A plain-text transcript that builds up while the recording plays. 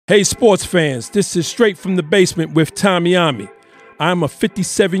Hey sports fans, this is Straight from the Basement with Tommy Ommy. I'm a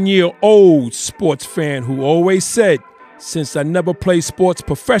 57-year-old sports fan who always said, since I never played sports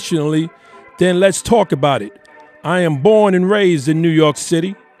professionally, then let's talk about it. I am born and raised in New York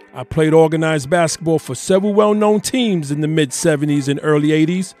City. I played organized basketball for several well-known teams in the mid-'70s and early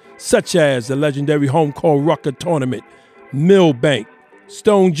 '80s, such as the legendary home called Rucker Tournament, Millbank,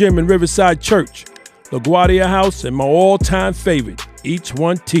 Stone Gym and Riverside Church, LaGuardia House, and my all-time favorite, Each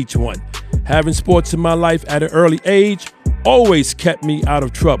One Teach One. Having sports in my life at an early age always kept me out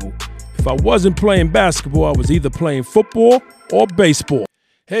of trouble. If I wasn't playing basketball, I was either playing football or baseball.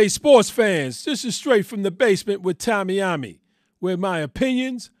 Hey sports fans, this is Straight from the Basement with Tommy Ommy, where my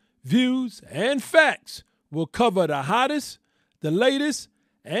opinions, views, and facts will cover the hottest, the latest,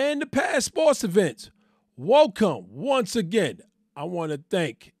 and the past sports events. Welcome once again. I want to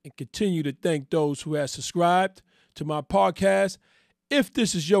thank and continue to thank those who have subscribed to my podcast. If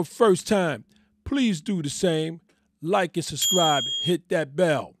this is your first time, please do the same. Like and subscribe, hit that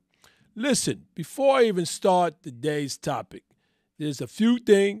bell. Listen, before I even start today's topic, there's a few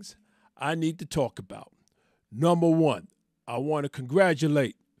things I need to talk about. Number one, I want to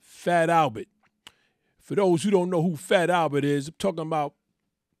congratulate Fat Albert. For those who don't know who Fat Albert is, I'm talking about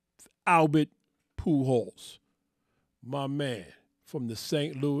Albert Pujols, my man from the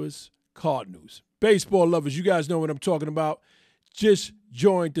St. Louis Cardinals. Baseball lovers, you guys know what I'm talking about. Just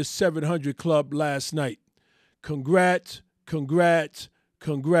joined the 700 Club last night. Congrats, congrats,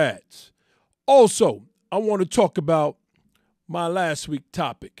 congrats. Also, I want to talk about my last week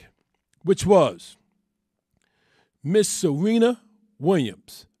topic, which was Miss Serena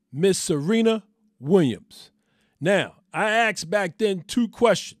Williams. Miss Serena Williams. Now, I asked back then two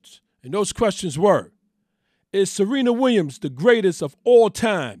questions, and those questions were, is Serena Williams the greatest of all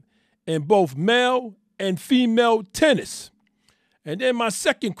time in both male and female tennis? And then my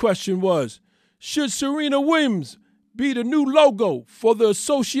second question was, should Serena Williams be the new logo for the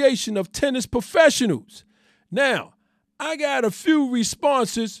Association of Tennis Professionals? Now, I got a few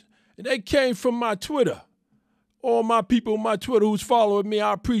responses, and they came from my Twitter. All my people on my Twitter who's following me,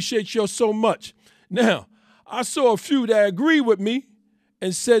 I appreciate you so much. Now, I saw a few that agree with me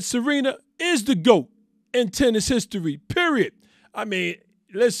and said Serena is the GOAT in tennis history, period. I mean,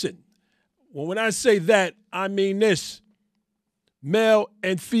 listen, when I say that, I mean this. Male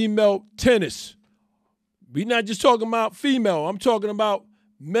and female tennis. We're not just talking about female. I'm talking about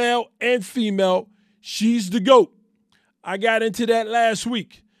male and female. She's the GOAT. I got into that last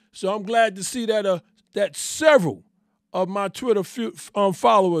week. So I'm glad to see that that several of my Twitter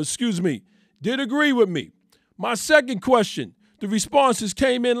followers, did agree with me. My second question, the responses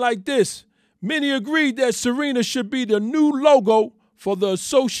came in like this. Many agreed that Serena should be the new logo for the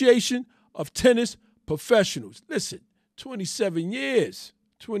Association of Tennis Professionals. Listen, 27 years,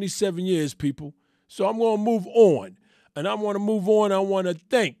 people. So I'm going to move on. And I want to move on. I want to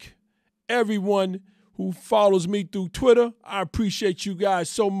thank everyone who follows me through Twitter. I appreciate you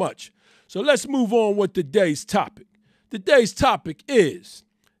guys so much. So let's move on with today's topic. Today's topic is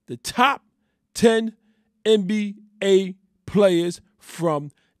the top 10 NBA players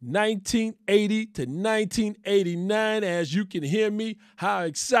from 1980 to 1989. As you can hear me, how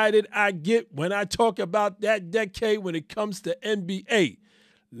excited I get when I talk about that decade when it comes to NBA.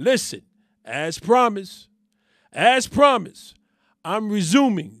 Listen, as promised, I'm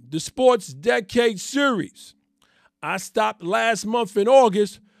resuming the Sports Decade Series. I stopped last month in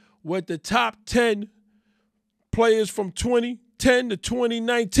August with the top 10 players from 2010 to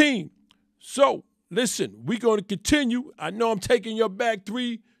 2019. So, listen, we're going to continue. I know I'm taking you back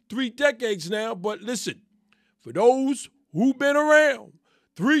three decades now, but listen, for those who've been around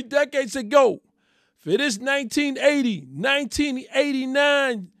 3 decades ago, for this 1980,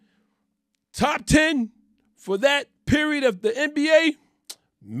 1989 top 10 for that period of the NBA,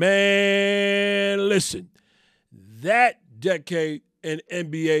 man, listen, that decade in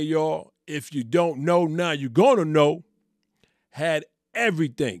NBA, y'all, if you don't know, now you're going to know, had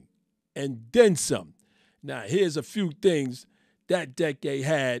everything and then some. Now, here's a few things that decade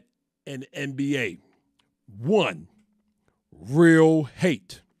had in NBA. 1, real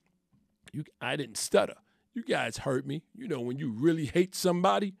hate. I didn't stutter. You guys heard me. You know, when you really hate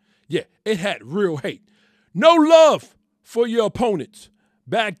somebody, yeah, it had real hate. No love for your opponents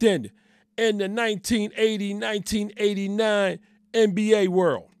back then in the 1980, 1989 NBA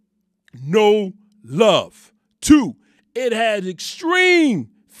world. No love. 2, it had extreme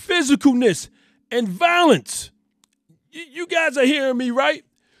physicalness and violence. You guys are hearing me, right?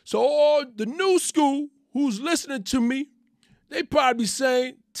 So all the new school who's listening to me, they probably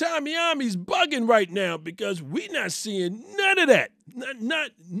saying Tommy Ommy's bugging right now because we not seeing none of that.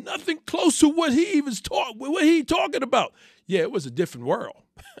 Nothing close to what he talking about. Yeah, it was a different world.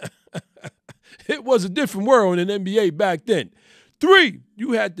 It was a different world in the NBA back then. 3,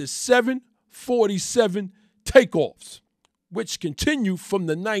 you had the 747 takeoffs, which continue from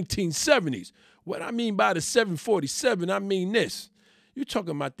the 1970s. What I mean by the 747, I mean this. You're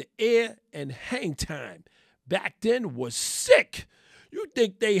talking about the air and hang time. Back then was sick. You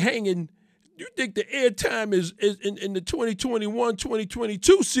think the air time is in the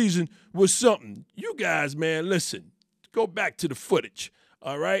 2021-2022 season was something. You guys, man, listen. Go back to the footage,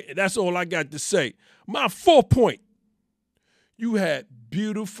 all right? And that's all I got to say. My 4th point, you had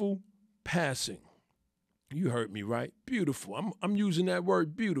beautiful passing. You heard me, right? Beautiful. I'm using that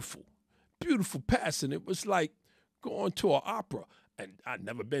word beautiful. Beautiful passing. It was like going to an opera. And I've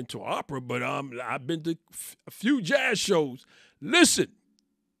never been to an opera, but I've been to a few jazz shows. Listen,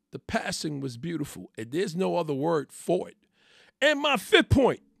 the passing was beautiful, and there's no other word for it. And my 5th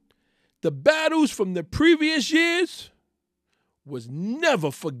point, the battles from the previous years was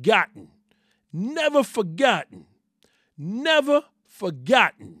never forgotten. Never forgotten. Never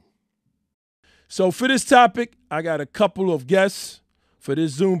forgotten. So for this topic, I got a couple of guests for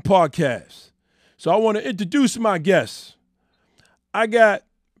this Zoom podcast. So I want to introduce my guests. I got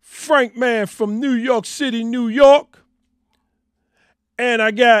Frank Man from New York City, New York. And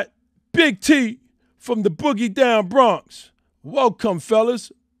I got Big T from the Boogie Down Bronx. Welcome,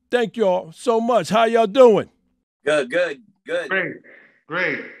 fellas. Thank y'all so much. How y'all doing? Good.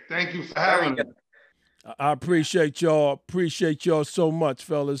 Great. Thank you for having me. I appreciate y'all. Appreciate y'all so much,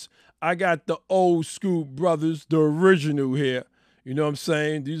 fellas. I got the old school brothers, the original here. You know what I'm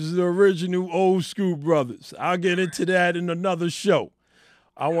saying? These are the original old school brothers. I'll get into that in another show.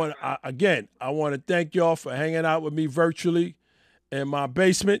 I want to thank y'all for hanging out with me virtually in my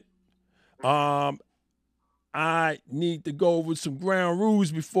basement. I need to go over some ground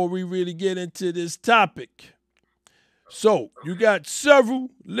rules before we really get into this topic. So, you got several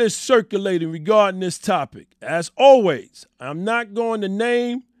lists circulating regarding this topic. As always, I'm not going to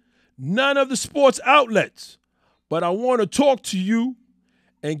name none of the sports outlets, but I want to talk to you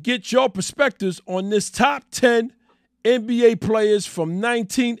and get your perspectives on this top 10 NBA players from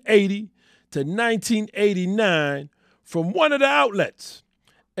 1980 to 1989 from one of the outlets.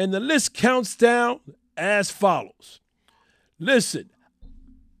 And the list counts down as follows. Listen,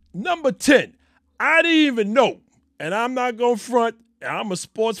 number 10, I didn't even know, and I'm not going to front, I'm a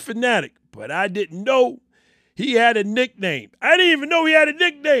sports fanatic, but I didn't know he had a nickname. I didn't even know he had a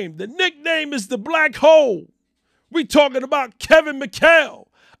nickname. The nickname is the Black Hole. We talking about Kevin McHale.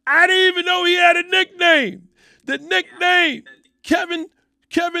 I didn't even know he had a nickname. The nickname, Kevin,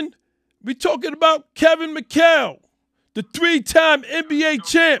 we talking about Kevin McHale, the 3-time NBA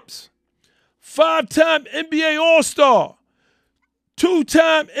champs, 5-time NBA All-Star,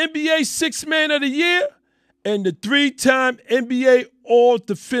 2-time NBA Sixth Man of the Year, and the 3-time NBA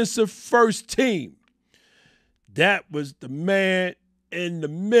All-Defensive First Team. That was the man in the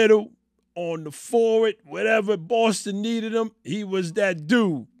middle, on the forward, whatever Boston needed him, he was that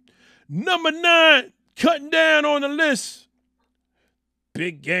dude. Number 9, cutting down on the list,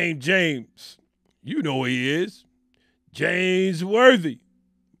 Big Game James. You know who he is. James Worthy,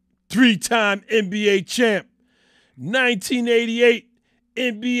 3-time NBA champ, 1988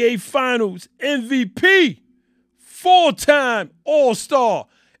 NBA Finals MVP, 4-time All-Star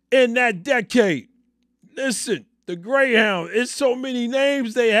in that decade. Listen, the Greyhound, it's so many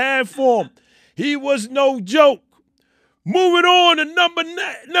names they had for him. He was no joke. Moving on to number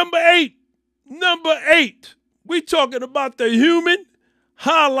 8. Number 8, we talking about the human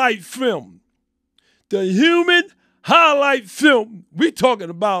highlight film. The human highlight film. We talking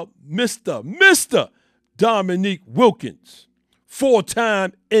about Mr. Dominique Wilkins,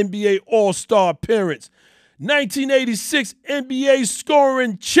 4-time NBA All-Star appearance, 1986 NBA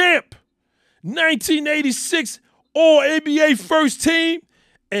scoring champ, 1986 All-NBA first team,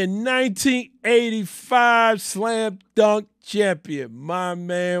 and 1985 Slam Dunk champion. My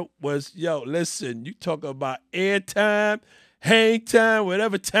man was, listen, you talking about airtime, hang time,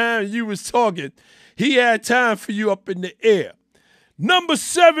 whatever time you was talking, he had time for you up in the air. Number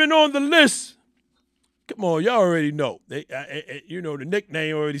 7 on the list. Come on, y'all already know. The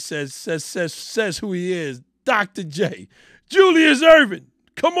nickname already says who he is. Dr. J. Julius Erving.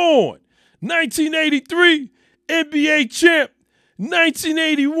 Come on. 1983 NBA champ.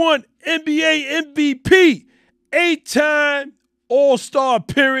 1981 NBA MVP. 8-time All-Star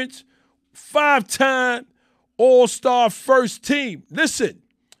appearance. 5-time All-Star first team. Listen,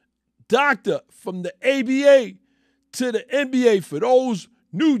 Doctor, from the ABA to the NBA, for those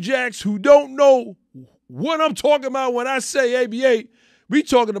New Jacks who don't know what I'm talking about when I say ABA, we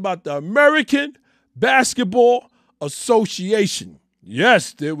talking about the American Basketball Association.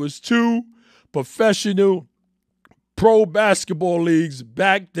 Yes, there was 2 professional pro basketball leagues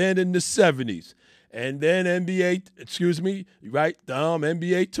back then in the 70s. And then NBA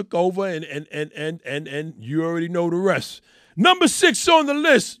took over and you already know the rest. Number 6 on the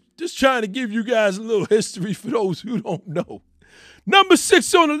list, just trying to give you guys a little history for those who don't know. Number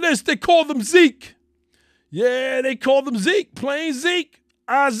 6 on the list, they call them Zeke. Yeah, they call them Zeke, plain Zeke.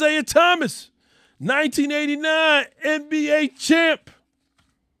 Isaiah Thomas, 1989 NBA champ,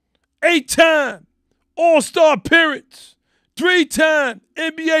 8-time All-Star appearance, 3-time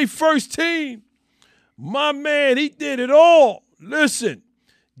NBA first team. My man, he did it all. Listen,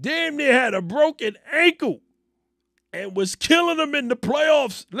 damn near had a broken ankle and was killing them in the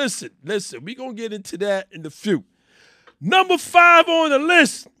playoffs. Listen, we going to get into that in a few. Number 5 on the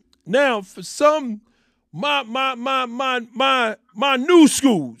list. Now, for some, my new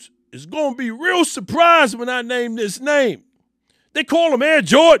schools is going to be real surprised when I name this name. They call him Air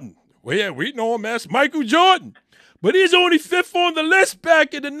Jordan. Well, yeah, we know him as Michael Jordan. But he's only 5th on the list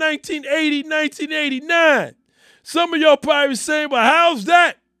back in the 1980, 1989. Some of y'all probably saying, well, how's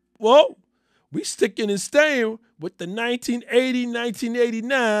that? Well, we sticking and staying with the 1980,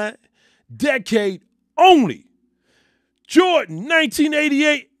 1989 decade only. Jordan,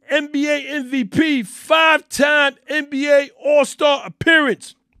 1988 NBA MVP, 5-time NBA All-Star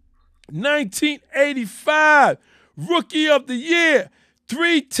appearance. 1985 Rookie of the Year,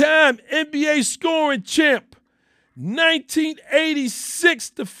 3-time NBA scoring champ. 1986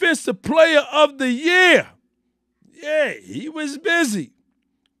 Defensive Player of the Year. Yeah, he was busy,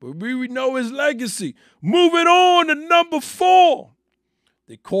 but we know his legacy. Moving on to number 4.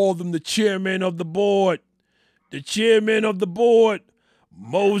 They called him the chairman of the board. The chairman of the board,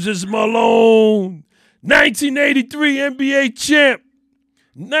 Moses Malone. 1983 NBA champ.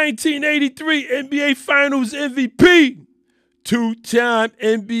 1983 NBA Finals MVP. 2-time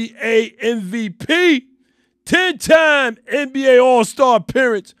NBA MVP. 10-time NBA All-Star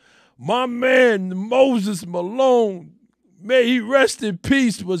appearance. My man, Moses Malone, may he rest in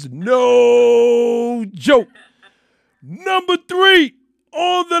peace, was no joke. Number 3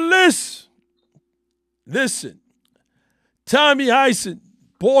 on the list. Listen, Tommy Ommy,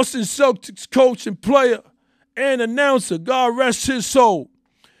 Boston Celtics coach and player and announcer, God rest his soul,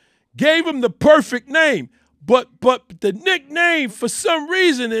 gave him the perfect name. But the nickname, for some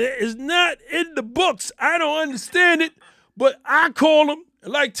reason, is not in the books. I don't understand it, but I call him,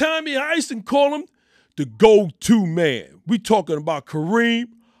 like Tommy Ommy call him, the go-to man. We talking about Kareem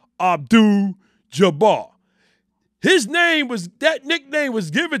Abdul-Jabbar. That nickname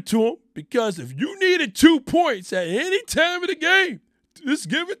was given to him because if you needed 2 points at any time of the game, just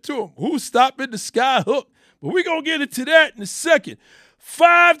give it to him. Who's stopping the sky hook? But we're going to get into that in a second.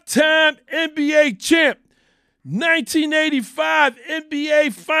 5-time NBA champ. 1985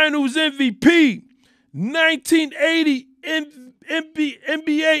 NBA Finals MVP, 1980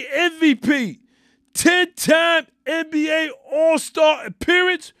 NBA MVP, 10-time NBA All-Star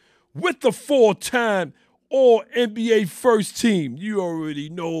appearance with the 4-time All-NBA first team. You already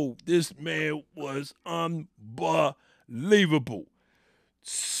know this man was unbelievable.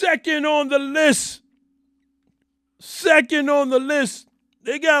 Second on the list.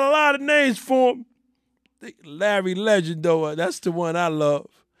 They got a lot of names for him. Larry Legend, though, that's the one I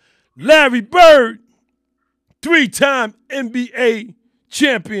love. Larry Bird, 3-time NBA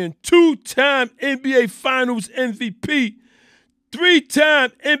champion, 2-time NBA Finals MVP,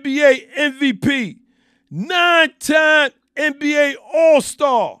 3-time NBA MVP, 9-time NBA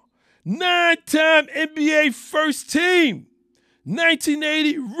All-Star, 9-time NBA First Team,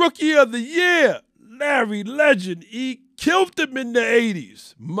 1980 Rookie of the Year. Larry Legend, he killed them in the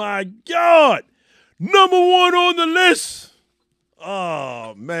 80s. My God. Number 1 on the list.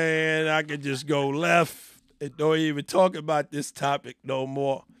 Oh, man, I could just go left and don't even talk about this topic no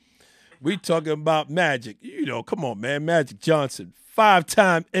more. We talking about Magic. You know, come on, man. Magic Johnson,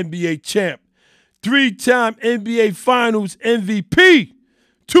 5-time NBA champ, 3-time NBA Finals MVP,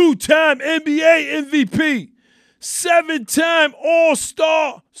 2-time NBA MVP, 7-time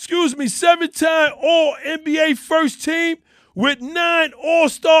All-NBA First Team with 9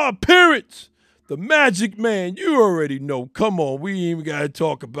 All-Star appearances. The Magic Man, you already know. Come on, we ain't even got to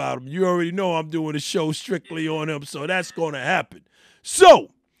talk about him. You already know I'm doing a show strictly on him, so that's going to happen.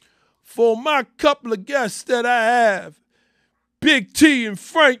 So, for my couple of guests that I have, Big T and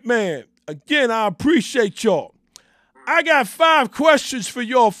Frank Man, again, I appreciate y'all. I got 5 questions for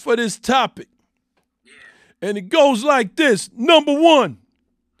y'all for this topic. And it goes like this. Number 1,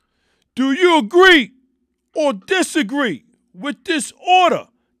 Do you agree or disagree with this order?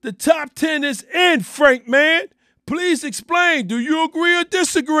 The top 10 is in, Frank, man. Please explain. Do you agree or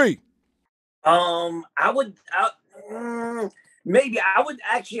disagree? Maybe I would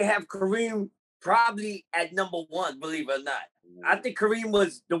actually have Kareem probably at number one, believe it or not. I think Kareem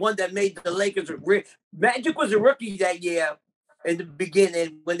was the one that made the Lakers. Magic was a rookie that year in the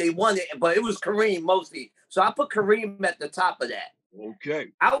beginning when they won it, but it was Kareem mostly. So I put Kareem at the top of that.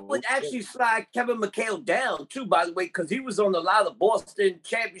 Okay. I would actually slide Kevin McHale down too, by the way, because he was on a lot of Boston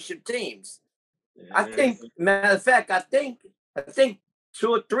championship teams. Yeah. I think, matter of fact, I think 2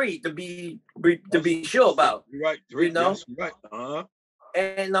 or 3 to be sure about. You're right. 3, you know? Yes, right.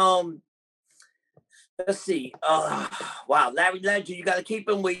 And let's see. Wow, Larry Legend, you got to keep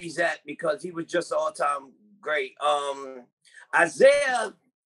him where he's at because he was just all-time great. Isaiah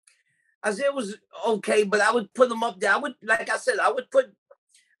was okay, but I would put him up there. I would put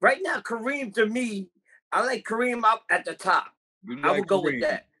right now Kareem to me. I like Kareem up at the top. I would go with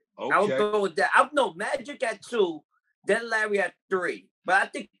that. Okay. I would go with that. No, Magic at 2, then Larry at 3.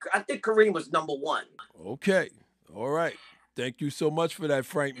 But I think Kareem was number 1. Okay. All right. Thank you so much for that,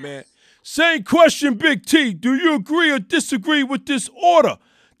 Frank, man. Same question, Big T. Do you agree or disagree with this order?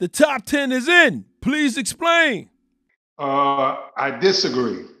 The top 10 is in. Please explain. I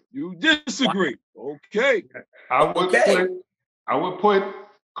disagree. You disagree. Okay. I would put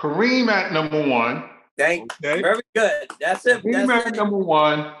Kareem at number 1. Very good. That's it. Kareem at number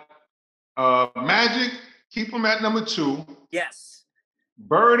 1. Magic, keep him at number 2. Yes.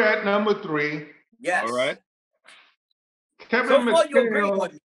 Bird at number 3. Yes. All right. Kevin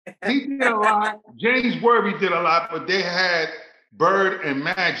McHale, he did a lot. James Worthy did a lot, but they had Bird and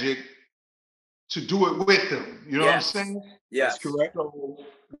Magic to do it with them. You know what I'm saying? Yes. That's correct. So,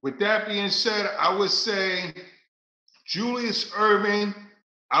 with that being said, I would say Julius Erving,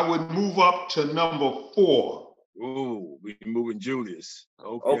 I would move up to number 4. Ooh, we're moving Julius.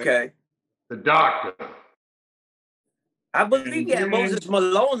 Okay. The doctor. I believe you had Moses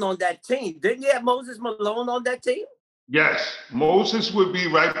Malone on that team. Didn't you have Moses Malone on that team? Yes, Moses would be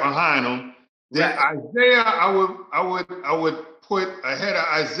right behind him. Then Isaiah, I would put ahead of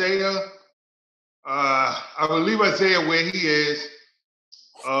Isaiah. I would leave Isaiah where he is.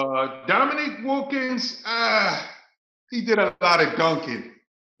 Dominique Wilkins, he did a lot of dunking.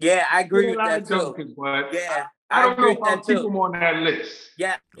 Yeah, I agree with that too. Dunking, but yeah, I don't know if I'll keep him on that list.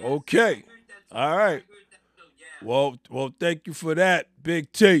 Yeah. Okay. All right. Well, thank you for that,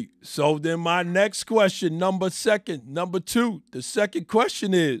 Big T. So then my next question, number 2, the second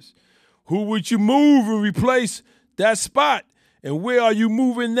question is, who would you move and replace that spot? And where are you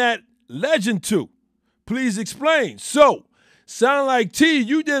moving that legend to? Please explain. So, sound like T,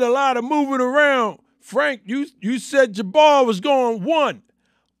 you did a lot of moving around. Frank, you said Jabbar was going 1.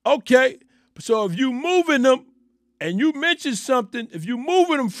 Okay. So if you moving them and you mentioned something, if you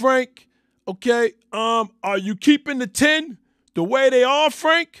moving them, Frank, okay, are you keeping the 10 the way they are,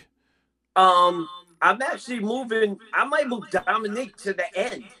 Frank? I'm actually moving. I might move Dominique to the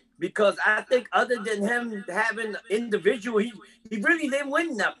end because I think other than him having individual, he really didn't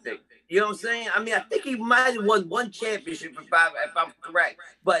win nothing. You know what I'm saying? I mean, I think he might have won 1 championship if I'm correct,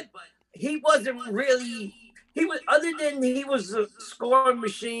 but he wasn't really. He was, other than he was a scoring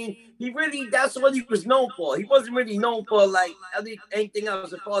machine, that's what he was known for. He wasn't really known for like anything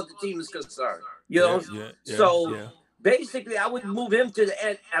else as far as the team is concerned. You know? So basically I would move him to the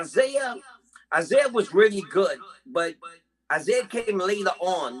end. Isaiah was really good, but Isaiah came later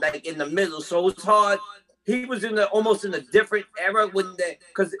on, like in the middle. So it was hard. He was almost in a different era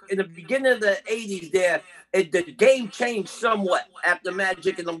because in the beginning of the 80s the game changed somewhat after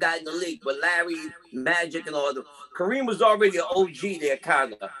Magic and them got in the league. But Larry, Magic, and all them. Kareem was already an OG there,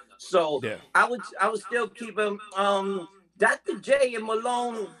 kind of. So I would still keep him. Dr. J and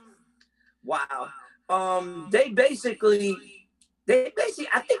Malone, wow. They basically, I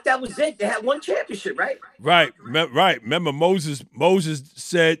think that was it. They had 1 championship, right? Right. Remember Moses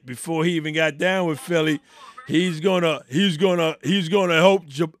said before he even got down with Philly, he's gonna help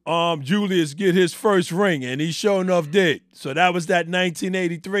Julius get his first ring, and he sure enough did. So that was that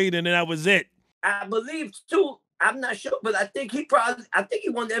 1983, and then that was it. I believe too. I'm not sure, but I think he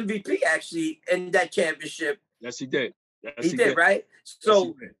won the MVP actually in that championship. Yes, he did. He did, right?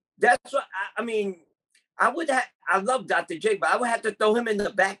 So that's what I mean. I love Dr. J, but I would have to throw him in the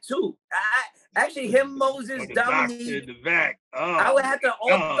back too. Actually, him, Moses, Dominique. In the back. I would have to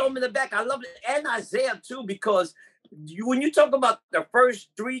throw him in the back. I love it. And Isaiah too, because when you talk about the first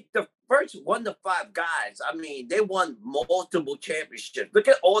 1 to 5 guys, I mean, they won multiple championships. Look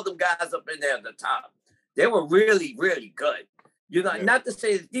at all them guys up in there at the top. They were really, really good. You know, not to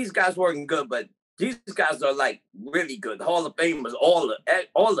say that these guys weren't good, but these guys are like really good. Hall of Famers, all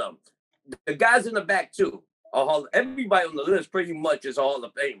of them. The guys in the back too. Everybody on the list pretty much is a Hall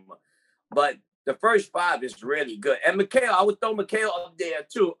of Famer. But the first 5 is really good. And McHale, I would throw McHale up there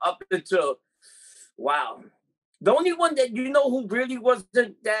too, up until wow. The only one that you know who really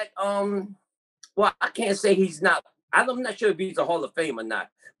wasn't that well, I can't say he's not. I'm not sure if he's a Hall of Fame or not.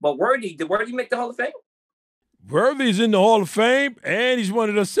 But Worthy, did Worthy make the Hall of Fame? Worthy's in the Hall of Fame, and he's one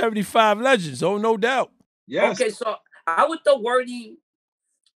of the 75 legends. Oh, no doubt. Yes. Okay, so I would throw Worthy,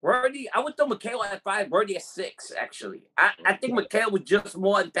 I would throw McHale at 5, Worthy at 6, actually. I think McHale was just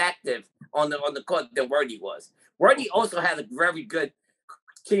more effective on the court than Worthy was. Worthy also had a very good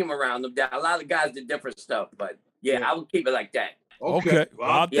team around him. A lot of guys did different stuff, but yeah, I would keep it like that. Okay.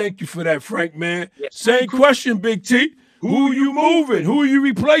 Well, I'll thank you for that, Frank, man. Yeah. Same question, Big T. Who you moving? Who are you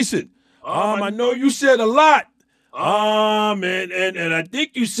replacing? I know you said a lot. And I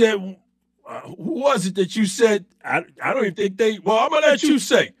think you said, who was it that you said? I don't even think they. Well, I'm gonna let you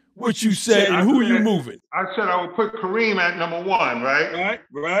say what you said and who you moving. I said I would put Kareem at number 1, right?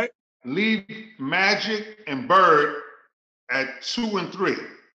 Right. Leave Magic and Bird at 2 and 3.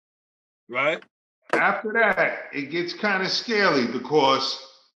 Right. After that, it gets kind of scary because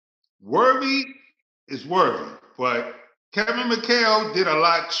Worthy is Worthy, but Kevin McHale did a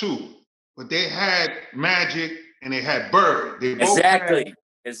lot too. But they had Magic and they had Bird. They both had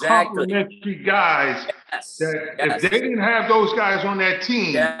complementary guys. Yes. If they didn't have those guys on that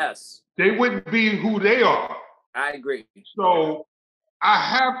team, they wouldn't be who they are. I agree. So I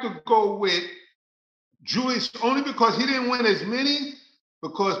have to go with Julius only because he didn't win as many.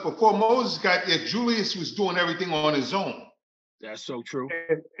 Because before Moses got there, Julius was doing everything on his own. That's so true.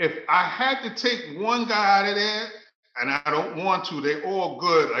 If I had to take one guy out of there, and I don't want to, they're all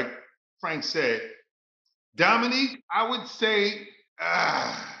good, like Frank said. Dominique, I would say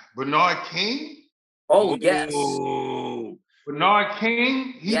Bernard King. Oh, yes. Oh. Bernard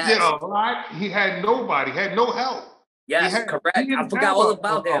King, he did a lot. He had nobody, had no help. Yes, correct. I forgot all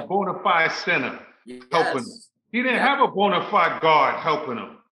about him. A bona fide center helping him. He didn't have a bona fide guard helping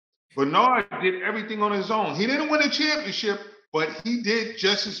him. Bernard did everything on his own. He didn't win a championship, but he did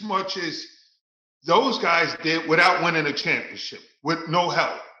just as much as those guys did without winning a championship, with no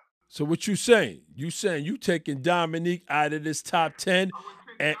help. So what you saying? You saying you taking Dominique out of this top 10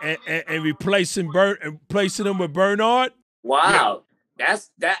 and replacing him with Bernard? Wow. Yeah.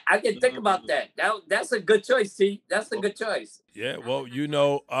 That I can think about that. That's a good choice, T. That's a good choice. Yeah, well, you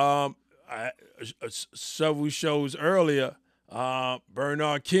know, several shows earlier,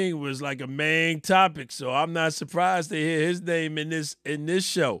 Bernard King was like a main topic, so I'm not surprised to hear his name in this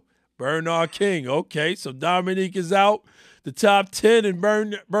show. Bernard King. Okay, so Dominique is out, the top 10, and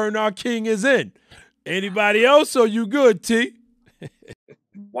Bernard King is in. Anybody else, or you good, T?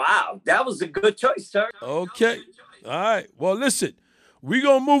 Wow, that was a good choice, sir. Okay. All right. Well, listen, we're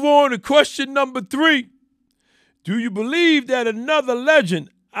going to move on to question number 3. Do you believe that another legend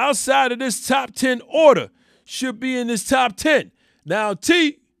outside of this top 10 order should be in this top 10? Now,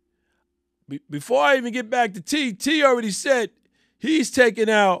 T, before I even get back to T already said he's taking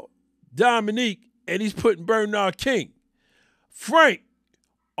out Dominique and he's putting Bernard King. Frank,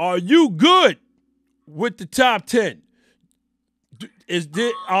 are you good with the top 10?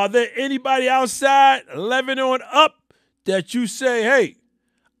 Are there anybody outside 11 on up that you say, hey,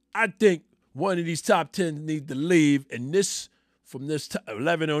 I think one of these top 10 needs to leave and this from this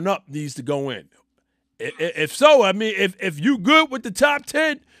 11 on up needs to go in? If so, I mean, if you good with the top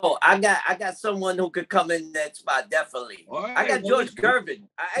 10. Oh, I got someone who could come in that spot, definitely. Right, I got George Gervin,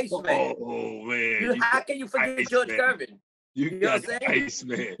 Iceman. Oh, man. How can you forget George Gervin? You know what I'm saying?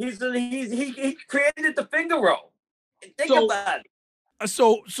 Iceman. He created the finger roll. Think about it.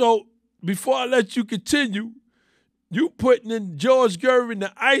 So before I let you continue, you putting in George Gervin,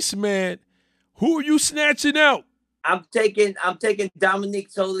 the Iceman. Who are you snatching out? I'm taking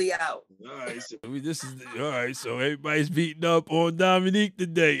Dominique totally out. All right, so all right. So everybody's beating up on Dominique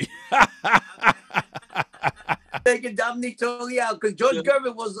today. Taking Dominique totally out because George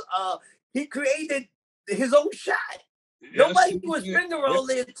Gervin was he created his own shot. Nobody was finger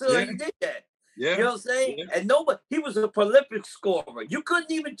rolling until he did that. Yeah. You know what I'm saying? Yeah. And he was a prolific scorer. You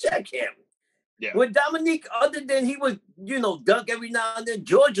couldn't even check him. Yeah. With Dominique, other than he would, dunk every now and then,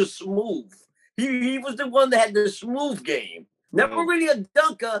 George was smooth. He was the one that had the smooth game. Never really a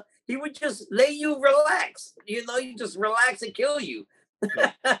dunker. He would just let you relax. You just relax and kill you.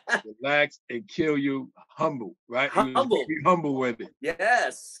 Relax and kill you humble, right? Humble. He was humble with it.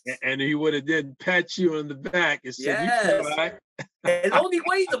 Yes. And he would have then pat you on the back and said, yes. You all right? It only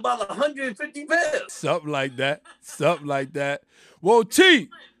weighs about 150 pounds. Something like that. Something like that. Well,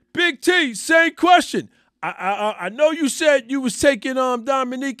 Big T, same question. I know you said you was taking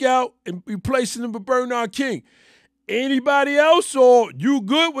Dominique out and replacing him with Bernard King. Anybody else, or you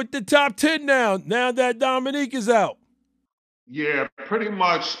good with the top 10 now that Dominique is out? Yeah, pretty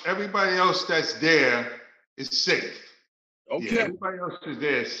much everybody else that's there is safe. Okay. Yeah, everybody else is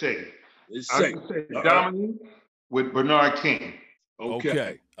there is safe. It's I safe. would say Dominique with Bernard King.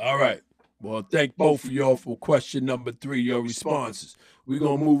 Okay. All right. Well, thank both of y'all for question number 3, your responses. We're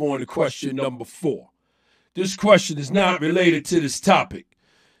going to move on to question number 4. This question is not related to this topic.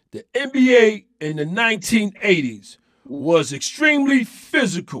 The NBA in the 1980s was extremely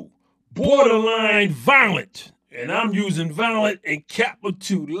physical, borderline violent, and I'm using violent in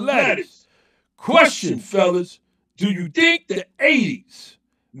capital letters. Question, fellas, do you think the 80s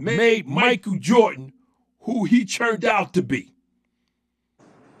made Michael Jordan who he turned out to be?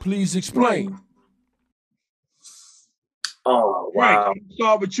 Please explain. Oh, Frank, wow. I'm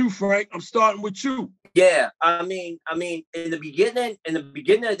starting with you, Frank. I'm starting with you. Yeah, I mean, in the beginning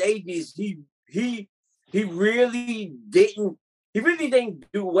of the 80s, he really didn't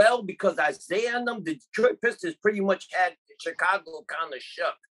do well because Isaiah and them, the Detroit Pistons pretty much had Chicago kind of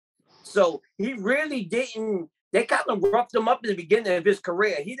shook. So he really didn't. They kind of roughed him up in the beginning of his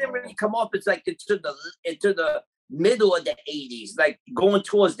career. He didn't really come off as like into the middle of the 80s, like going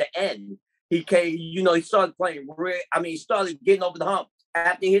towards the end. He came, he started playing he started getting over the hump.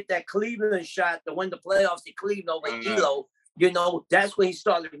 After he hit that Cleveland shot to win the playoffs in Cleveland over Elo, that's when he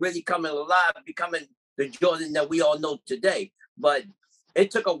started really coming alive, becoming the Jordan that we all know today. But it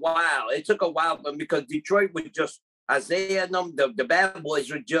took a while. It took a while for him because Detroit was just, Isaiah and them, the bad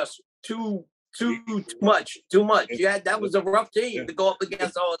boys were just too much. Yeah, that was a rough team to go up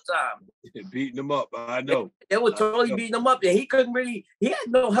against all the time. Beating them up, I know. They were totally beating him up, and he had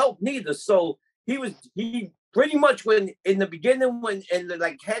no help neither. So he pretty much in the beginning,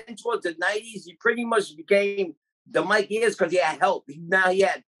 like heading towards the 90s, he pretty much became the Mike is because he had help. Now he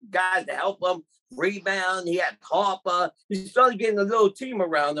had guys to help him rebound. He had Harper. He started getting a little team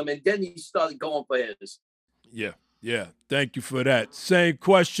around him, and then he started going for his. Yeah. Thank you for that. Same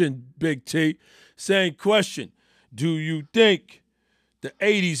question, Big T. Same question. Do you think the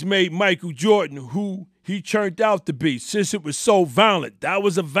 80s made Michael Jordan who he turned out to be since it was so violent? That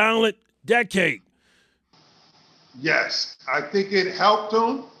was a violent decade. Yes, I think it helped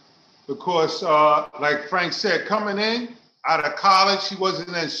him because, like Frank said, coming in out of college, he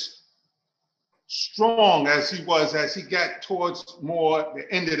wasn't as strong as he was as he got towards more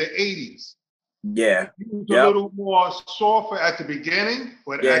the end of the 80s. Yeah. He was a little more softer at the beginning,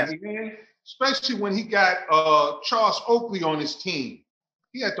 but at the end, especially when he got Charles Oakley on his team,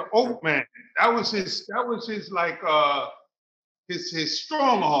 he had the Oak Man. That was his like his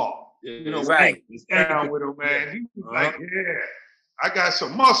stronghold. Right. Down with him, man. He was like, I got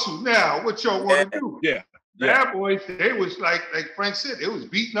some muscle now. What y'all want to do? Yeah. Bad boys, they was like Frank said, they was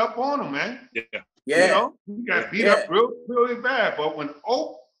beating up on him, man. Yeah. He got beat up really bad. But when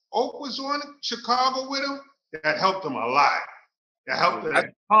Oak was on Chicago with him, that helped him a lot. That helped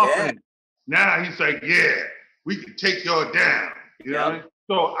him confidence. Now he's like, we can take y'all down. You know what I mean?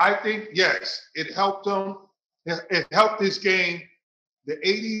 So I think, yes, it helped him. It helped this game. The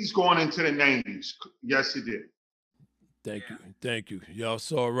 80s going into the 90s. Yes, it did. Thank you. Y'all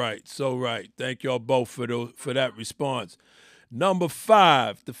so right. Thank y'all both for that response. Number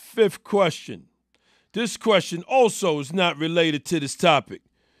 5, the 5th question. This question also is not related to this topic.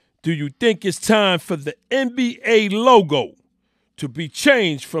 Do you think it's time for the NBA logo to be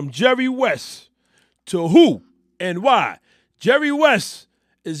changed from Jerry West to who and why? Jerry West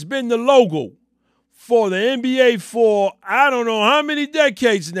has been the logo for the NBA for I don't know how many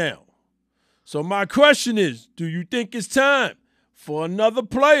decades now. So my question is, do you think it's time for another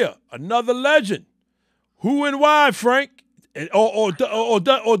player, another legend? Who and why, Frank? Or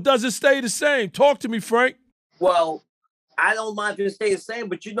does it stay the same? Talk to me, Frank. Well, I don't mind if it stays the same,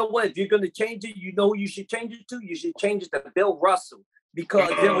 but you know what? If you're going to change it, you know who you should change it to? You should change it to Bill Russell because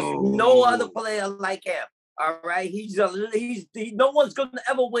there was no other player like him. All right, he's no one's going to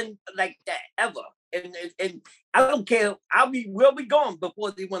ever win like that ever. And I don't care. We'll be gone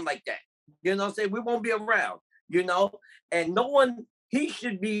before they win like that. You know what I'm saying? We won't be around, and he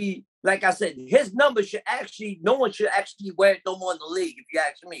should be, like I said, his number no one should actually wear it no more in the league, if you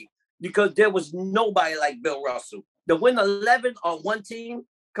ask me, because there was nobody like Bill Russell. To win 11 on one team,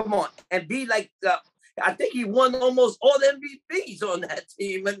 come on, and be like, I think he won almost all the MVPs on that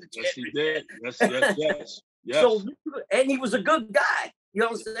team in the Yes, he championship. did. Yes. So, and he was a good guy. You know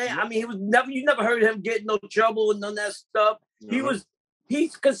what I'm saying? I mean, you never heard him get no trouble and none of that stuff.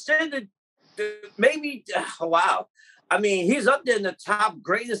 He's considered maybe, wow. I mean, he's up there in the top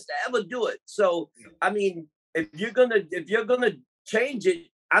greatest to ever do it. So, I mean, if you're gonna change it,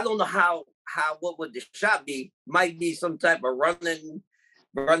 I don't know what would the shot be? Might be some type of running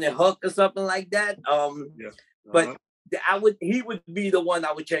hook or something like that. But he would be the one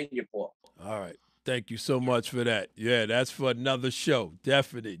I would change it for. All right. Thank you so much for that. Yeah, that's for another show.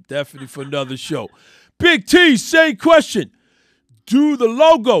 Definitely for another show. Big T, same question. Do the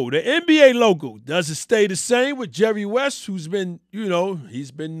logo, the NBA logo, does it stay the same with Jerry West, who's been, he's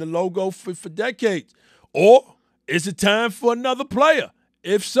been the logo for decades? Or is it time for another player?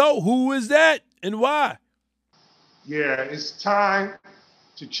 If so, who is that and why? Yeah, it's time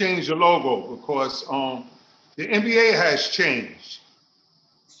to change the logo because the NBA has changed.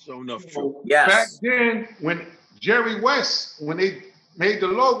 So enough true. Yes. Back then, when Jerry West, when they made the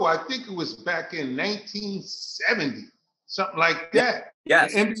logo, I think it was back in 1970, something like that.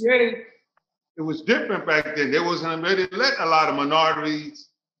 Yes. The NBA, it was different back then. There wasn't really let a lot of minorities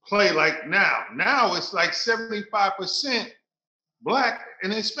play like now. Now it's like 75% Black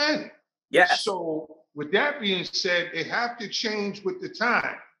and Hispanic. Yes. So with that being said, they have to change with the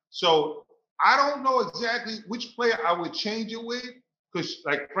time. So I don't know exactly which player I would change it with. Because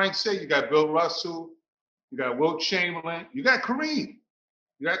like Frank said, you got Bill Russell, you got Wilt Chamberlain, you got Kareem.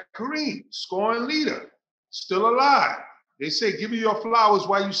 Scoring leader, still alive. They say, give me your flowers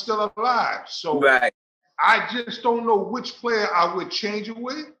while you're still alive. So I just don't know which player I would change it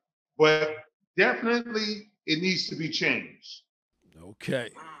with, but definitely it needs to be changed. Okay.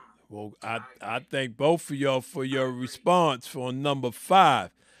 Well, I thank both of y'all for your response for number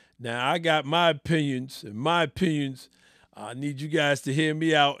 5. Now, I got my opinions, and my opinions, I need you guys to hear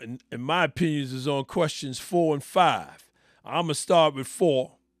me out, and my opinions is on questions 4 and 5. I'm gonna start with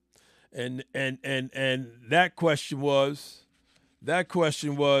 4, and that question was,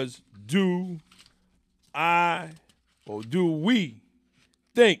 do we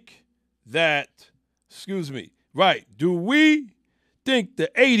think that? Do we think the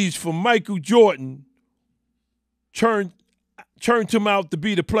 80s from Michael Jordan turned him out to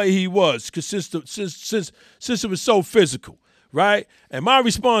be the player he was, because since it was so physical, right? And my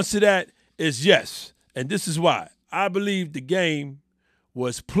response to that is yes, and this is why. I believe the game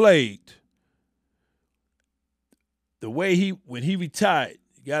was played the way when he retired.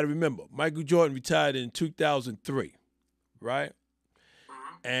 You got to remember, Michael Jordan retired in 2003, right?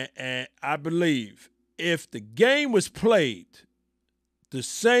 And I believe if the game was played the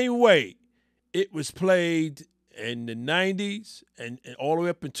same way it was played in the 90s and all the way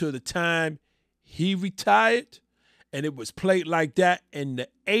up until the time he retired, and it was played like that in the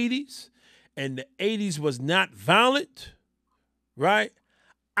 80s, and the 80s was not violent, right?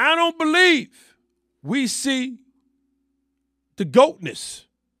 I don't believe we see the GOATness.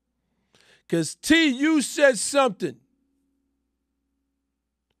 Because T, you said something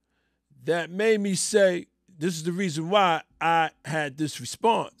that made me say, this is the reason why I had this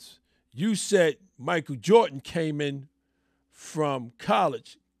response. You said Michael Jordan came in from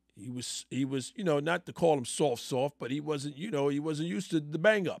college. He was, not to call him soft, but he wasn't used to the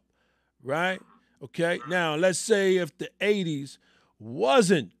bang up, right? Okay. Now let's say if the 80s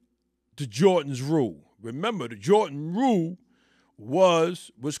wasn't the Jordan's rule. Remember, the Jordan rule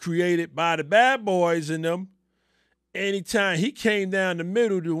was created by the bad boys in them. Anytime he came down the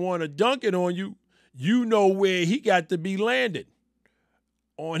middle to want to dunk it on you, you know where he got to be landed.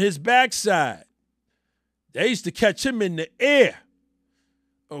 On his backside. They used to catch him in the air.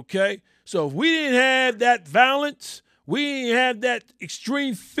 Okay? So if we didn't have that violence, we didn't have that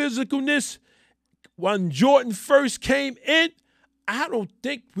extreme physicalness when Jordan first came in, I don't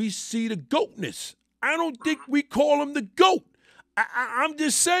think we see the GOATness. I don't think we call him the GOAT. I'm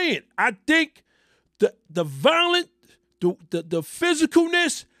just saying, I think the violent, the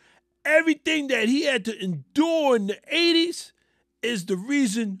physicalness, everything that he had to endure in the 80s is the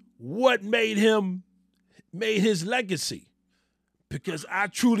reason what made his legacy. Because I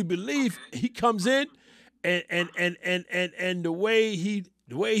truly believe he comes in and the way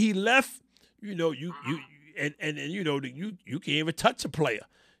he left, you can't even touch a player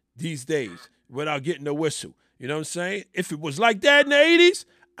these days without getting a whistle. You know what I'm saying? If it was like that in the 80s,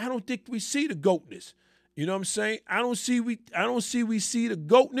 I don't think we see the GOATness. You know what I'm saying? I don't see we see the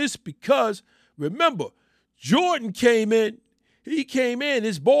GOATness because remember, Jordan came in,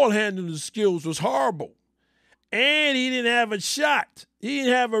 his ball handling skills was horrible. And he didn't have a shot. He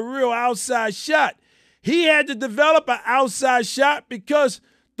didn't have a real outside shot. He had to develop an outside shot because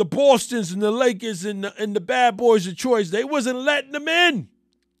the Bostons and the Lakers and the bad boys of Detroit, they wasn't letting him in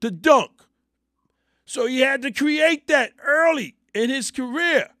to dunk. So he had to create that early in his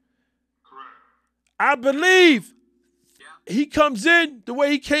career. I believe he comes in the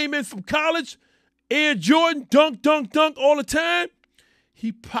way he came in from college, Air Jordan, dunk, dunk, dunk all the time.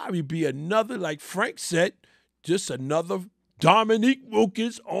 He'd probably be another, like Frank said, just another Dominique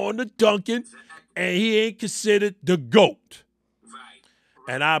Wilkins on the dunking, and he ain't considered the GOAT.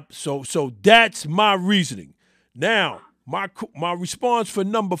 And so that's my reasoning. Now, my response for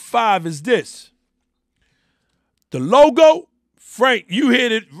number 5 is this. The logo, Frank, you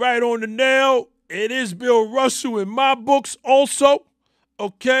hit it right on the nail. It is Bill Russell in my books also,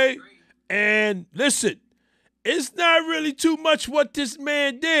 okay? And listen, it's not really too much what this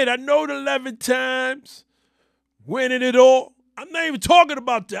man did. I know the 11 times, winning it all. I'm not even talking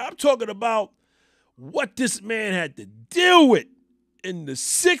about that. I'm talking about what this man had to deal with in the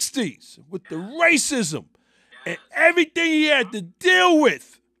 60s with the racism and everything he had to deal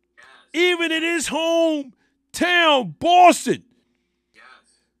with, even in his hometown, Boston,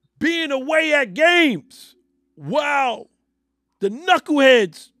 being away at games while the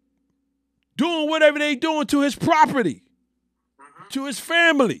knuckleheads doing whatever they doing to his property, to his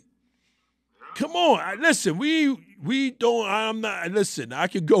family. Come on, listen, we don't, listen, I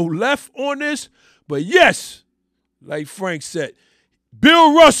could go left on this, but yes, like Frank said,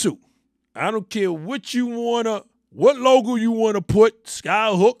 Bill Russell, I don't care what logo you want to put,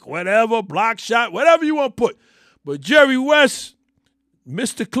 skyhook, whatever, block shot, whatever you want to put. But Jerry West,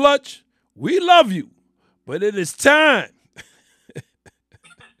 Mr. Clutch, we love you, but it is time.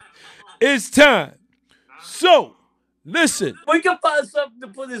 It's time. So, listen. We can find something to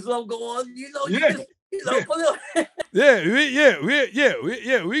put his logo on. You know, put it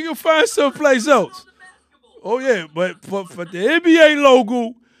on. We can find someplace else. Oh, yeah, but for the NBA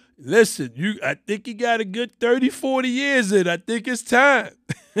logo, listen, I think you got a good 30, 40 years in. I think it's time.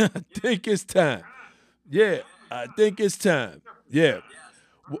 I think it's time. Yeah, I think it's time. Yeah.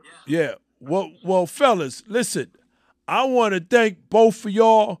 Yeah. Well, fellas, listen, I want to thank both of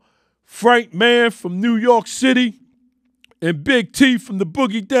y'all, Frank Mann from New York City and Big T from the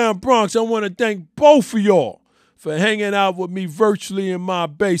Boogie Down Bronx. I want to thank both of y'all for hanging out with me virtually in my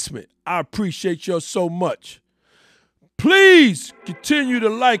basement. I appreciate y'all so much. Please continue to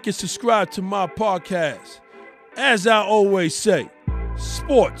like and subscribe to my podcast. As I always say,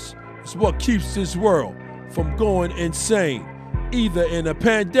 sports is what keeps this world from going insane, either in a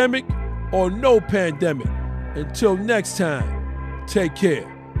pandemic or no pandemic. Until next time, take care.